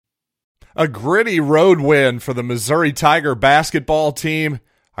A gritty road win for the Missouri Tiger basketball team.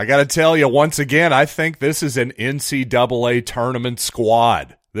 I got to tell you, once again, I think this is an NCAA tournament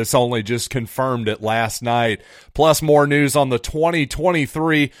squad. This only just confirmed it last night. Plus more news on the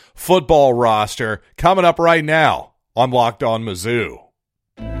 2023 football roster coming up right now on Locked On Mizzou.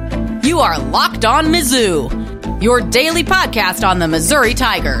 You are Locked On Mizzou, your daily podcast on the Missouri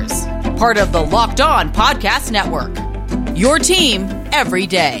Tigers. Part of the Locked On Podcast Network. Your team every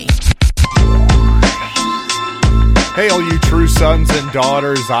day. Hey, all you true sons and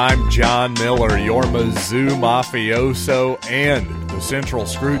daughters, I'm John Miller, your Mizzou mafioso and the central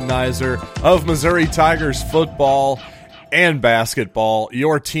scrutinizer of Missouri Tigers football and basketball,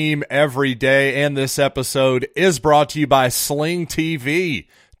 your team every day. And this episode is brought to you by Sling TV.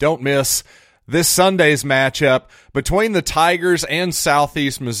 Don't miss this Sunday's matchup between the Tigers and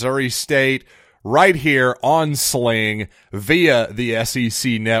Southeast Missouri State right here on Sling via the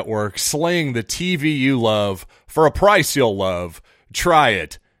SEC Network. Sling, the TV you love for a price you'll love. Try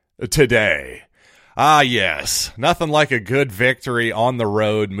it today. Ah, yes. Nothing like a good victory on the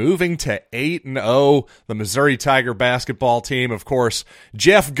road. Moving to 8-0, the Missouri Tiger basketball team. Of course,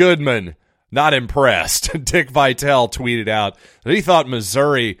 Jeff Goodman, not impressed. Dick Vitale tweeted out that he thought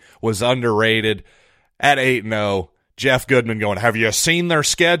Missouri was underrated at 8-0. Jeff Goodman going, have you seen their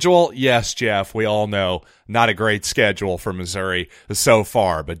schedule? Yes, Jeff, we all know. Not a great schedule for Missouri so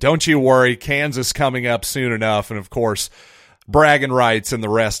far. But don't you worry, Kansas coming up soon enough. And, of course, bragging rights in the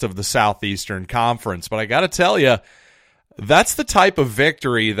rest of the Southeastern Conference. But I got to tell you, that's the type of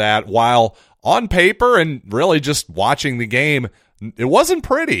victory that, while on paper and really just watching the game, it wasn't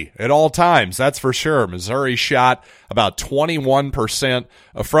pretty at all times, that's for sure. Missouri shot about 21%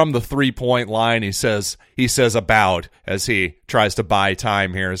 from the three-point line. He says about as he tries to buy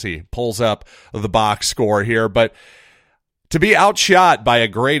time here as he pulls up the box score here. But to be outshot by a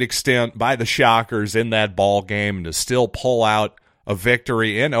great extent by the Shockers in that ball game and to still pull out a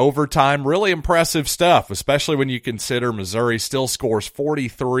victory in overtime, really impressive stuff, especially when you consider Missouri still scores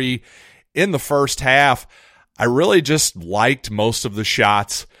 43 in the first half. I really just liked most of the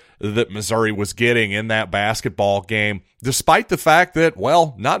shots that Missouri was getting in that basketball game, despite the fact that,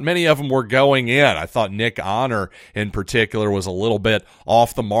 well, not many of them were going in. I thought Nick Honor in particular was a little bit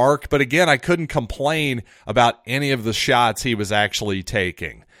off the mark, but again, I couldn't complain about any of the shots he was actually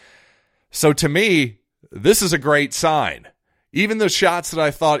taking. So to me, this is a great sign. Even the shots that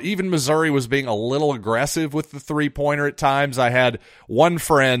I thought, even Missouri was being a little aggressive with the three-pointer at times. I had one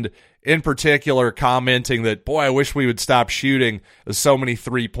friend in particular commenting that, boy, I wish we would stop shooting so many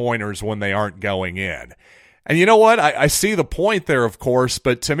three-pointers when they aren't going in. And you know what? I see the point there, of course,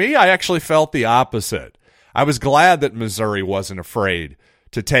 but to me, I actually felt the opposite. I was glad that Missouri wasn't afraid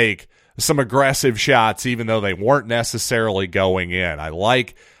to take some aggressive shots, even though they weren't necessarily going in. I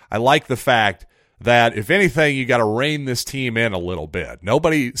like the fact that, if anything, you got to rein this team in a little bit.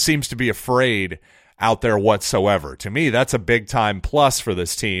 Nobody seems to be afraid out there whatsoever. To me, that's a big-time plus for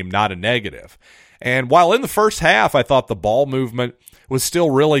this team, not a negative. And while in the first half, I thought the ball movement was still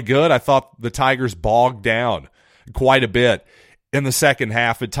really good, I thought the Tigers bogged down quite a bit. In the second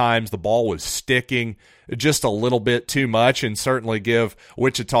half, at times, the ball was sticking just a little bit too much, and certainly give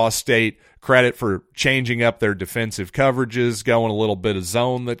Wichita State credit for changing up their defensive coverages, going a little bit of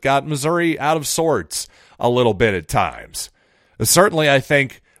zone that got Missouri out of sorts a little bit at times. Certainly, I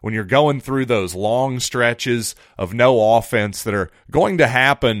think when you're going through those long stretches of no offense that are going to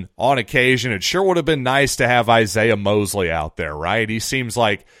happen on occasion, it sure would have been nice to have Isaiah Mosley out there, right? He seems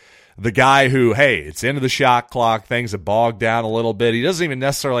like the guy who, hey, it's into the shot clock, things have bogged down a little bit. He doesn't even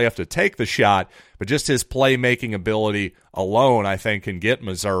necessarily have to take the shot, but just his playmaking ability alone, I think, can get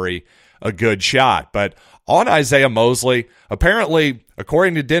Missouri a good shot. But on Isaiah Mosley, apparently,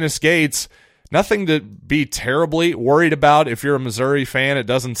 according to Dennis Gates, nothing to be terribly worried about if you're a Missouri fan, it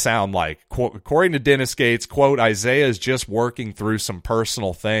doesn't sound like. According to Dennis Gates, quote, Isaiah is just working through some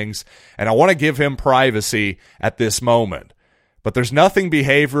personal things, and I want to give him privacy at this moment. But there's nothing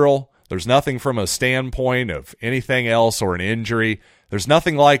behavioral. There's nothing from a standpoint of anything else or an injury. There's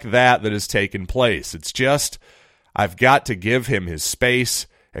nothing like that has taken place. It's just, I've got to give him his space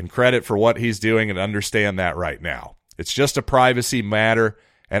and credit for what he's doing and understand that right now. It's just a privacy matter,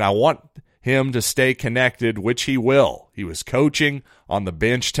 and I want him to stay connected, which he will. He was coaching on the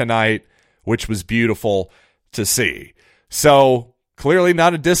bench tonight, which was beautiful to see. So clearly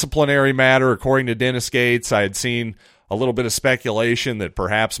not a disciplinary matter, according to Dennis Gates. I had seen a little bit of speculation that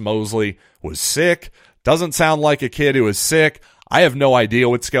perhaps Mosley was sick. Doesn't sound like a kid who is sick. I have no idea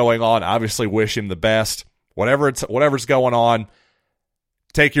what's going on. Obviously wish him the best. Whatever's going on,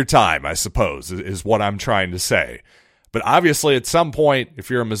 take your time, I suppose, is what I'm trying to say. But obviously, at some point, if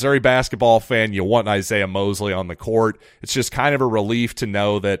you're a Missouri basketball fan, you want Isaiah Mosley on the court. It's just kind of a relief to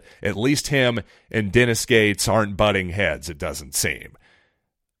know that at least him and Dennis Gates aren't butting heads, it doesn't seem.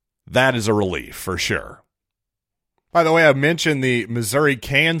 That is a relief for sure. By the way, I mentioned the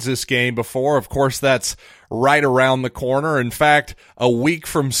Missouri-Kansas game before. Of course, that's right around the corner. In fact, a week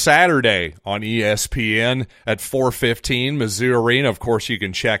from Saturday on ESPN at 4:15, Mizzou Arena. Of course, you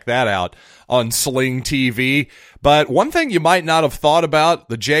can check that out on Sling TV. But one thing you might not have thought about,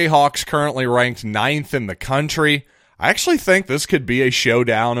 the Jayhawks currently ranked 9th in the country. I actually think this could be a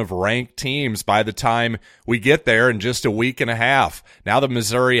showdown of ranked teams by the time we get there in just a week and a half. Now that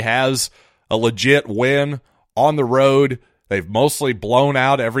Missouri has a legit win on the road, they've mostly blown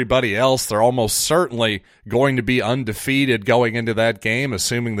out everybody else. They're almost certainly going to be undefeated going into that game,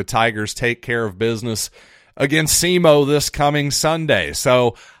 assuming the Tigers take care of business against SEMO this coming Sunday.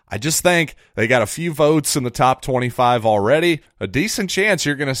 So I just think they got a few votes in the top 25 already. A decent chance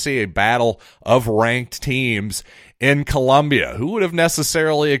you're going to see a battle of ranked teams in Columbia. Who would have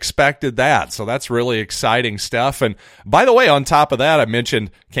necessarily expected that? So that's really exciting stuff. And by the way, on top of that, I mentioned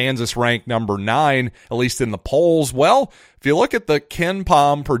Kansas ranked number 9, at least in the polls. Well, if you look at the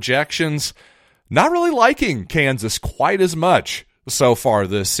KenPom projections, not really liking Kansas quite as much so far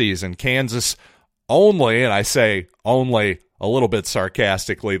this season. Kansas only, and I say only a little bit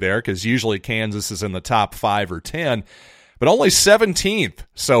sarcastically there because usually Kansas is in the top 5 or 10, but only 17th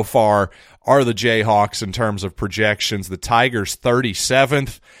so far are the Jayhawks in terms of projections. The Tigers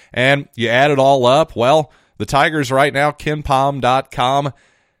 37th, and you add it all up, well, the Tigers right now, KenPom.com,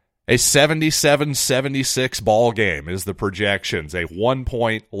 a 77-76 ball game is the projections, a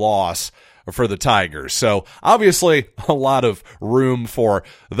 1-point loss for the Tigers. So obviously a lot of room for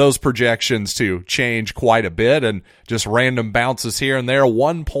those projections to change quite a bit and just random bounces here and there.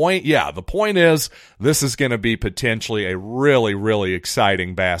 1 point, yeah, the point is this is going to be potentially a really, really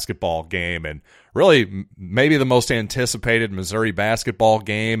exciting basketball game and really maybe the most anticipated Missouri basketball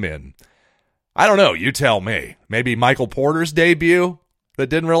game in, I don't know, you tell me. Maybe Michael Porter's debut that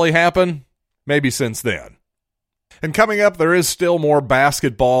didn't really happen? Maybe since then. And coming up, there is still more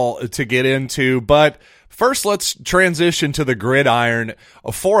basketball to get into, but first let's transition to the gridiron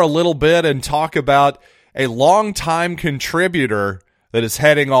for a little bit and talk about a longtime contributor that is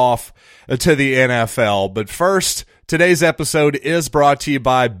heading off to the NFL. But first, today's episode is brought to you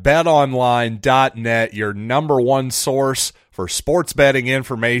by BetOnline.net, your number one source for sports betting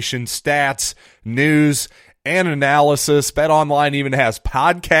information, stats, news, and analysis. BetOnline even has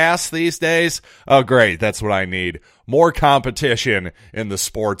podcasts these days. Oh, great. That's what I need. More competition in the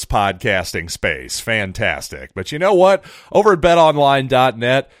sports podcasting space. Fantastic. But you know what? Over at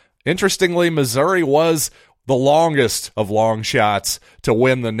BetOnline.net, interestingly, Missouri was the longest of long shots to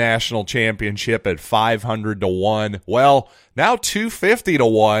win the national championship at 500-1. Well, now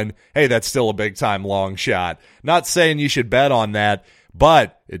 250-1. Hey, that's still a big-time long shot. Not saying you should bet on that,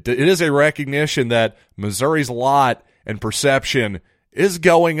 but it is a recognition that Missouri's lot and perception is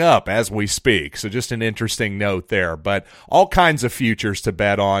going up as we speak. So just an interesting note there. But all kinds of futures to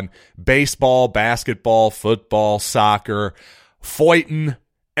bet on. Baseball, basketball, football, soccer, Foyton,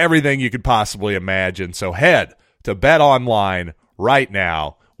 everything you could possibly imagine. So head to BetOnline right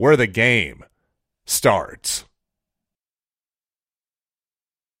now where the game starts.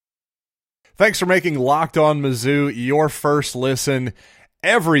 Thanks for making Locked On Mizzou your first listen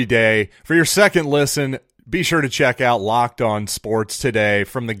every day. For your second listen, be sure to check out Locked On Sports Today.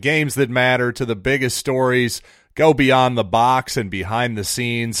 From the games that matter to the biggest stories, go beyond the box and behind the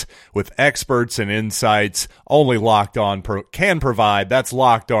scenes with experts and insights only Locked On can provide. That's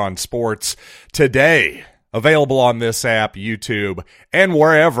Locked On Sports Today. Available on this app, YouTube, and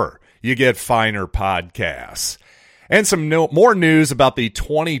wherever you get finer podcasts. And some more news about the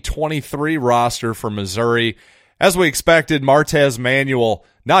 2023 roster for Missouri. As we expected, Martez Manuel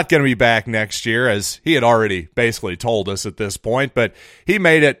not going to be back next year, as he had already basically told us at this point. But he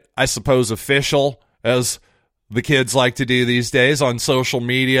made it, I suppose, official, as the kids like to do these days, on social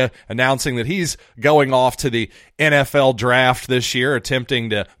media, announcing that he's going off to the NFL draft this year, attempting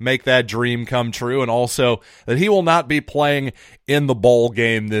to make that dream come true, and also that he will not be playing in the bowl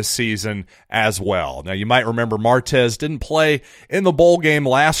game this season as well. Now, you might remember Martez didn't play in the bowl game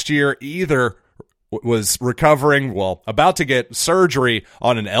last year either, was recovering, well, about to get surgery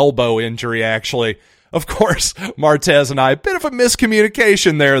on an elbow injury, actually. Of course, Martez and I, a bit of a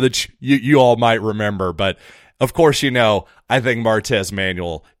miscommunication there that you all might remember, but of course, you know, I think Martez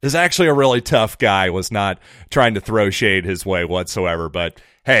Manuel is actually a really tough guy, was not trying to throw shade his way whatsoever. But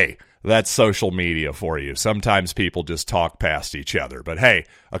hey, that's social media for you. Sometimes people just talk past each other. But hey,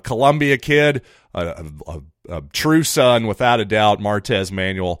 a Columbia kid, a true son, without a doubt, Martez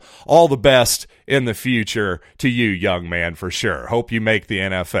Manuel. All the best in the future to you, young man, for sure. Hope you make the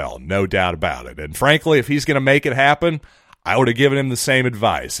NFL, no doubt about it. And frankly, if he's going to make it happen, I would have given him the same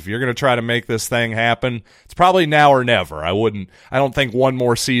advice. If you're going to try to make this thing happen, it's probably now or never. I don't think one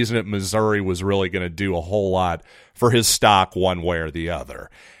more season at Missouri was really going to do a whole lot for his stock one way or the other.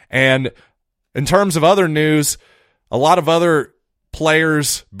 And in terms of other news, a lot of other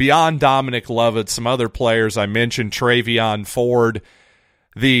players beyond Dominic Lovett, some other players I mentioned, Travion Ford,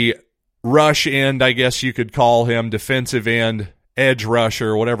 the rush end, I guess you could call him, defensive end, edge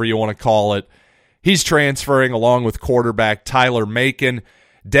rusher, whatever you want to call it. He's transferring along with quarterback Tyler Macon.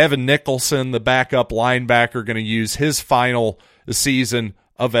 Devin Nicholson, the backup linebacker, going to use his final season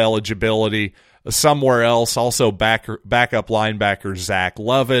of eligibility somewhere else. Also backup linebacker Zach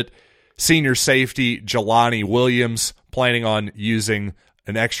Lovett. Senior safety Jelani Williams, planning on using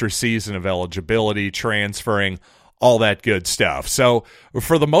an extra season of eligibility, transferring, all that good stuff. So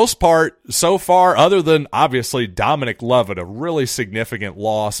for the most part, so far, other than obviously Dominic Lovett, a really significant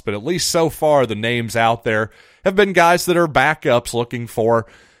loss, but at least so far the names out there have been guys that are backups looking for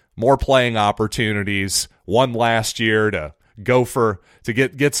more playing opportunities, one last year to go to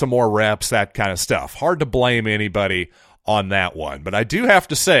get some more reps, that kind of stuff. Hard to blame anybody on that one. But I do have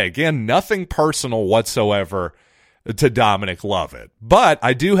to say, again, nothing personal whatsoever to Dominic Lovett. But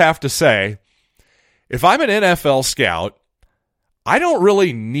I do have to say, if I'm an NFL scout, I don't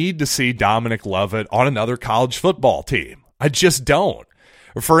really need to see Dominic Lovett on another college football team. I just don't.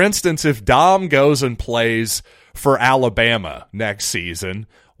 For instance, if Dom goes and plays for Alabama next season,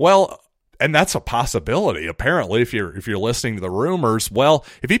 well, and that's a possibility, apparently, if you're listening to the rumors. Well,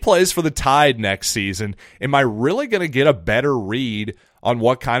 if he plays for the Tide next season, am I really going to get a better read on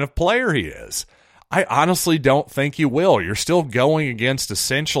what kind of player he is? I honestly don't think you will. You're still going against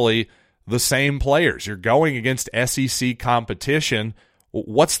essentially the same players. You're going against SEC competition.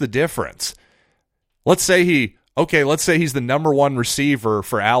 What's the difference? Let's say he's the number one receiver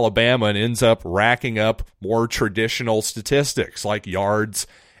for Alabama and ends up racking up more traditional statistics like yards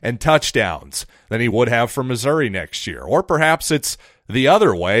and touchdowns than he would have for Missouri next year. Or perhaps it's the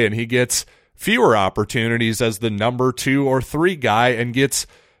other way and he gets fewer opportunities as the number 2 or 3 guy and gets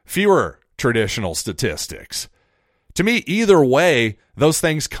fewer traditional statistics. To me, either way, those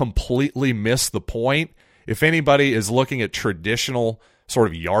things completely miss the point. If anybody is looking at traditional sort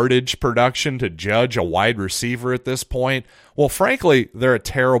of yardage production to judge a wide receiver at this point, well, frankly, they're a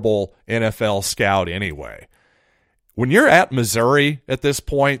terrible NFL scout anyway. When you're at Missouri at this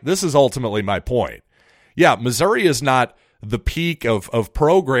point, this is ultimately my point. Yeah, Missouri is not the peak of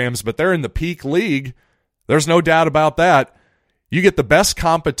programs, but they're in the peak league. There's no doubt about that. You get the best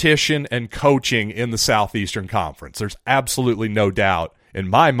competition and coaching in the Southeastern Conference. There's absolutely no doubt in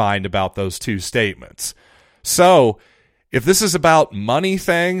my mind about those two statements. So if this is about money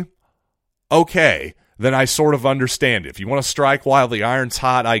thing, okay, then I sort of understand it. If you want to strike while the iron's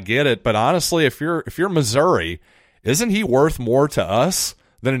hot, I get it. But honestly, if you're Missouri, isn't he worth more to us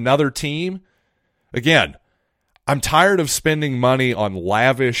than another team? Again, I'm tired of spending money on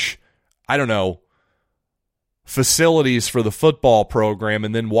lavish, facilities for the football program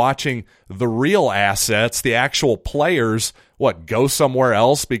and then watching the real assets, the actual players, go somewhere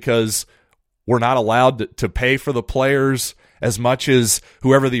else because we're not allowed to pay for the players as much as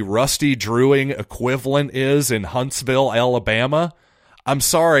whoever the Rusty Drewing equivalent is in Huntsville, Alabama. I'm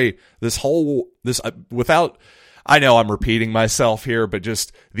sorry, I know I'm repeating myself here, but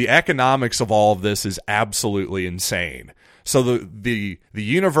just the economics of all of this is absolutely insane. So the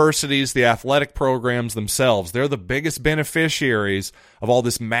universities, the athletic programs themselves, they're the biggest beneficiaries of all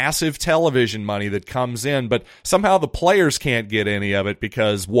this massive television money that comes in, but somehow the players can't get any of it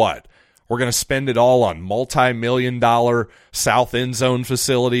because what? We're going to spend it all on multi-million-dollar south end zone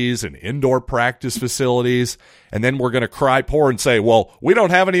facilities and indoor practice facilities, and then we're going to cry poor and say, well, we don't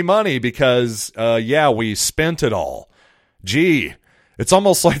have any money because, we spent it all. Gee, it's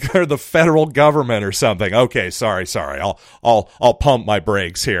almost like they're the federal government or something. Okay, sorry. I'll pump my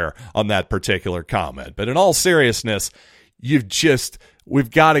brakes here on that particular comment. But in all seriousness,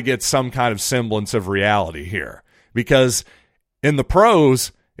 we've got to get some kind of semblance of reality here. Because in the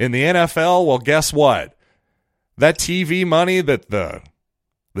pros, in the NFL, well, guess what? That TV money that the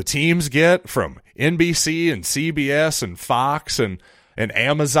teams get from NBC and CBS and Fox and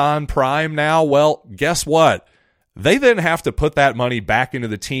Amazon Prime now, well, guess what? They then have to put that money back into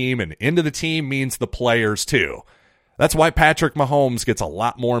the team, and into the team means the players too. That's why Patrick Mahomes gets a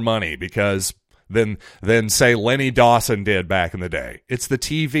lot more money than say Lenny Dawson did back in the day. It's the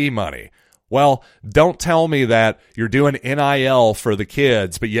TV money. Well, don't tell me that you're doing NIL for the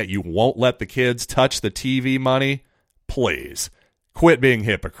kids, but yet you won't let the kids touch the TV money. Please, quit being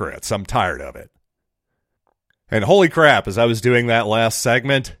hypocrites. I'm tired of it. And holy crap, as I was doing that last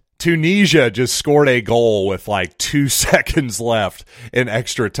segment, Tunisia just scored a goal with like 2 seconds left in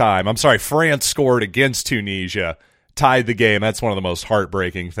extra time. I'm sorry, France scored against Tunisia, tied the game. That's one of the most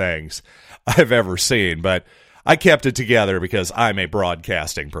heartbreaking things I've ever seen. But I kept it together because I'm a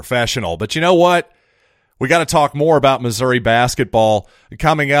broadcasting professional. But you know what? We got to talk more about Missouri basketball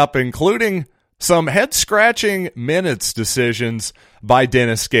coming up, including some head-scratching minutes decisions by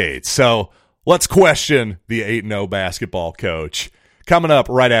Dennis Gates. So let's question the 8-0 basketball coach. Coming up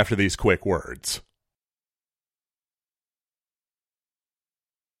right after these quick words.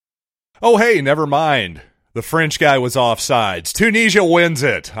 Oh, hey, never mind. The French guy was offsides. Tunisia wins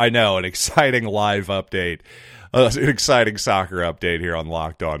it. I know, an exciting live update. An exciting soccer update here on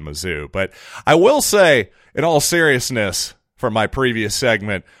Locked On Mizzou. But I will say, in all seriousness, from my previous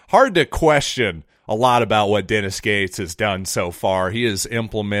segment, hard to question a lot about what Dennis Gates has done so far. He has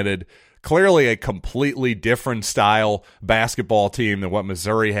implemented clearly a completely different style basketball team than what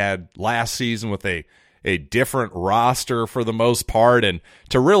Missouri had last season, with a different roster for the most part, and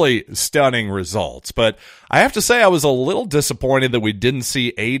to really stunning results. But I have to say I was a little disappointed that we didn't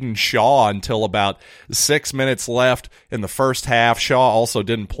see Aiden Shaw until about 6 minutes left in the first half. Shaw also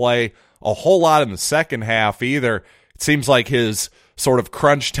didn't play a whole lot in the second half either. It seems like his sort of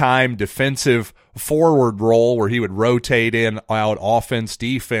crunch time defensive forward role, where he would rotate in out offense,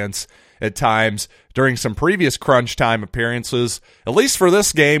 defense at times during some previous crunch time appearances, at least for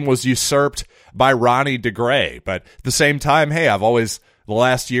this game, was usurped by Ronnie DeGray. But at the same time, hey, I've always, the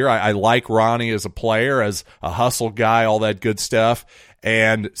last year, I like Ronnie as a player, as a hustle guy, all that good stuff.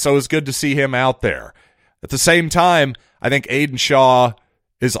 And so it's good to see him out there. At the same time, I think Aiden Shaw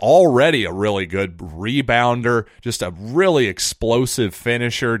is already a really good rebounder, just a really explosive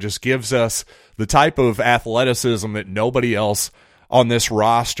finisher, just gives us the type of athleticism that nobody else on this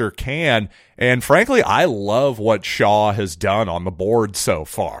roster can. And frankly, I love what Shaw has done on the board so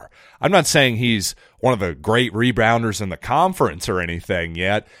far. I'm not saying he's one of the great rebounders in the conference or anything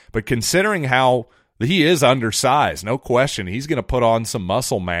yet, but considering how he is undersized, no question, he's going to put on some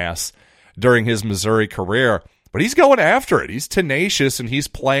muscle mass during his Missouri career. But he's going after it. He's tenacious, and he's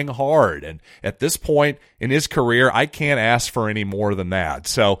playing hard. And at this point in his career, I can't ask for any more than that.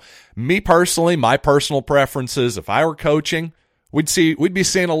 So me personally, my personal preferences, if I were coaching, we'd be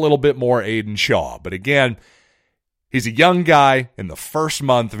seeing a little bit more Aiden Shaw. But again, he's a young guy in the first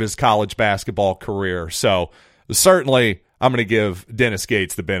month of his college basketball career. So certainly I'm going to give Dennis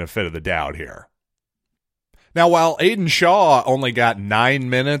Gates the benefit of the doubt here. Now, while Aiden Shaw only got 9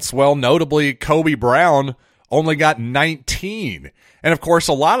 minutes, well, notably Kobe Brown only got 19. And of course,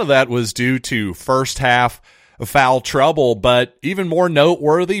 a lot of that was due to first half foul trouble, but even more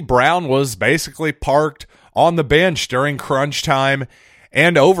noteworthy, Brown was basically parked on the bench during crunch time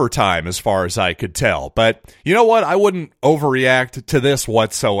and overtime, as far as I could tell. But you know what? I wouldn't overreact to this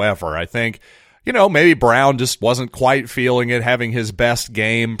whatsoever. I think, maybe Brown just wasn't quite feeling it, having his best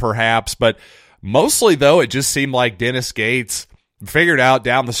game perhaps, but mostly though, it just seemed like Dennis Gates figured out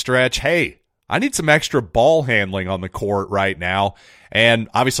down the stretch, hey, I need some extra ball handling on the court right now. And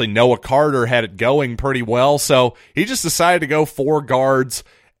obviously Noah Carter had it going pretty well, so he just decided to go 4 guards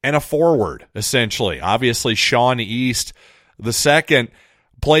and a forward, essentially. Obviously, Sean East, the second,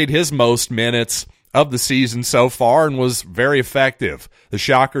 played his most minutes of the season so far and was very effective. The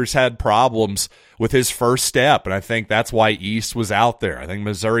Shockers had problems with his first step, and I think that's why East was out there. I think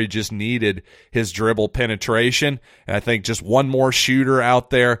Missouri just needed his dribble penetration, and I think just one more shooter out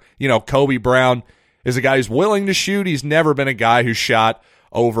there. Kobe Brown is a guy who's willing to shoot. He's never been a guy who shot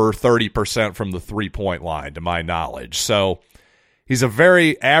over 30% from the three-point line, to my knowledge. So he's a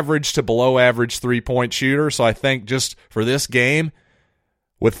very average to below average three-point shooter, so I think just for this game,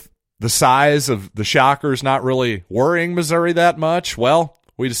 with the size of the Shockers not really worrying Missouri that much, well,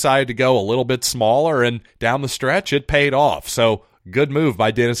 we decided to go a little bit smaller, and down the stretch, it paid off. So good move by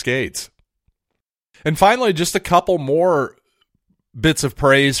Dennis Gates. And finally, just a couple more bits of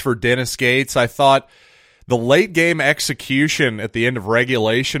praise for Dennis Gates. I thought the late game execution at the end of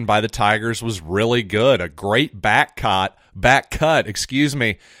regulation by the Tigers was really good. A great back cut, by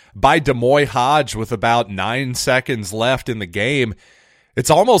Demoy Hodge with about 9 seconds left in the game. It's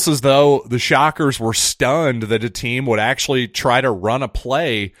almost as though the Shockers were stunned that a team would actually try to run a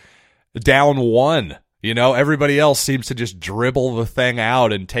play down 1. Everybody else seems to just dribble the thing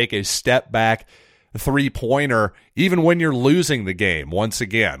out and take a step back three-pointer even when you're losing the game once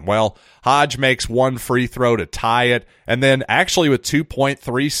again. Well, Hodge makes one free throw to tie it, and then actually with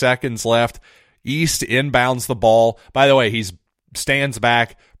 2.3 seconds left, East inbounds the ball. By the way, he stands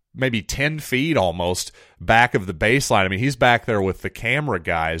back maybe 10 feet almost back of the baseline. I mean, he's back there with the camera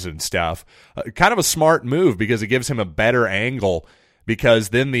guys and stuff. Kind of a smart move because it gives him a better angle, because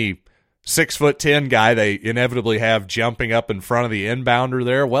then the 6'10" guy they inevitably have jumping up in front of the inbounder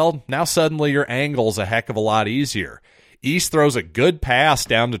there, well, now suddenly your angle's a heck of a lot easier. East throws a good pass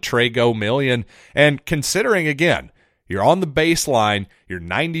down to Trey Gomillion, and considering, again, you're on the baseline, you're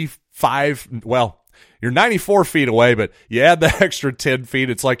 94 feet away, but you add the extra 10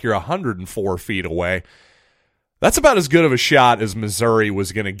 feet, it's like you're 104 feet away. That's about as good of a shot as Missouri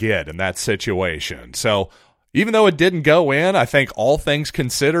was going to get in that situation. So even though it didn't go in, I think all things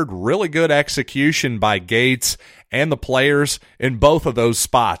considered, really good execution by Gates and the players in both of those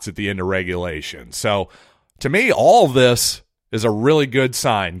spots at the end of regulation. So to me, all of this is a really good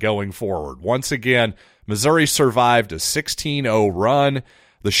sign going forward. Once again, Missouri survived a 16-0 run.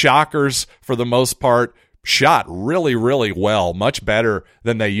 The Shockers, for the most part, shot really, really well, much better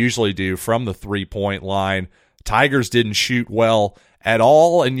than they usually do from the three-point line. Tigers didn't shoot well at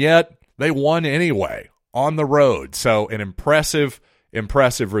all, and yet they won anyway on the road. So an impressive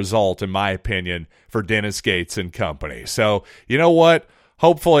result, in my opinion, for Dennis Gates and company. So you know what?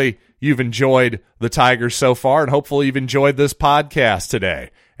 Hopefully you've enjoyed the Tigers so far, and hopefully you've enjoyed this podcast today.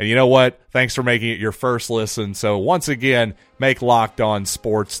 And you know what? Thanks for making it your first listen. So once again, make Locked On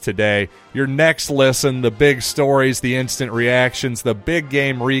Sports today your next listen. The big stories, the instant reactions, the big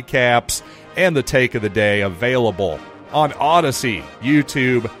game recaps, and the take of the day available on Odyssey,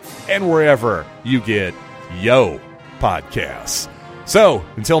 YouTube, and wherever you get yo podcasts. So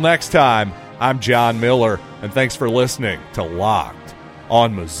until next time, I'm John Miller, and thanks for listening to Locked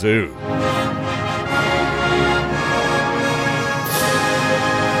On Mizzou.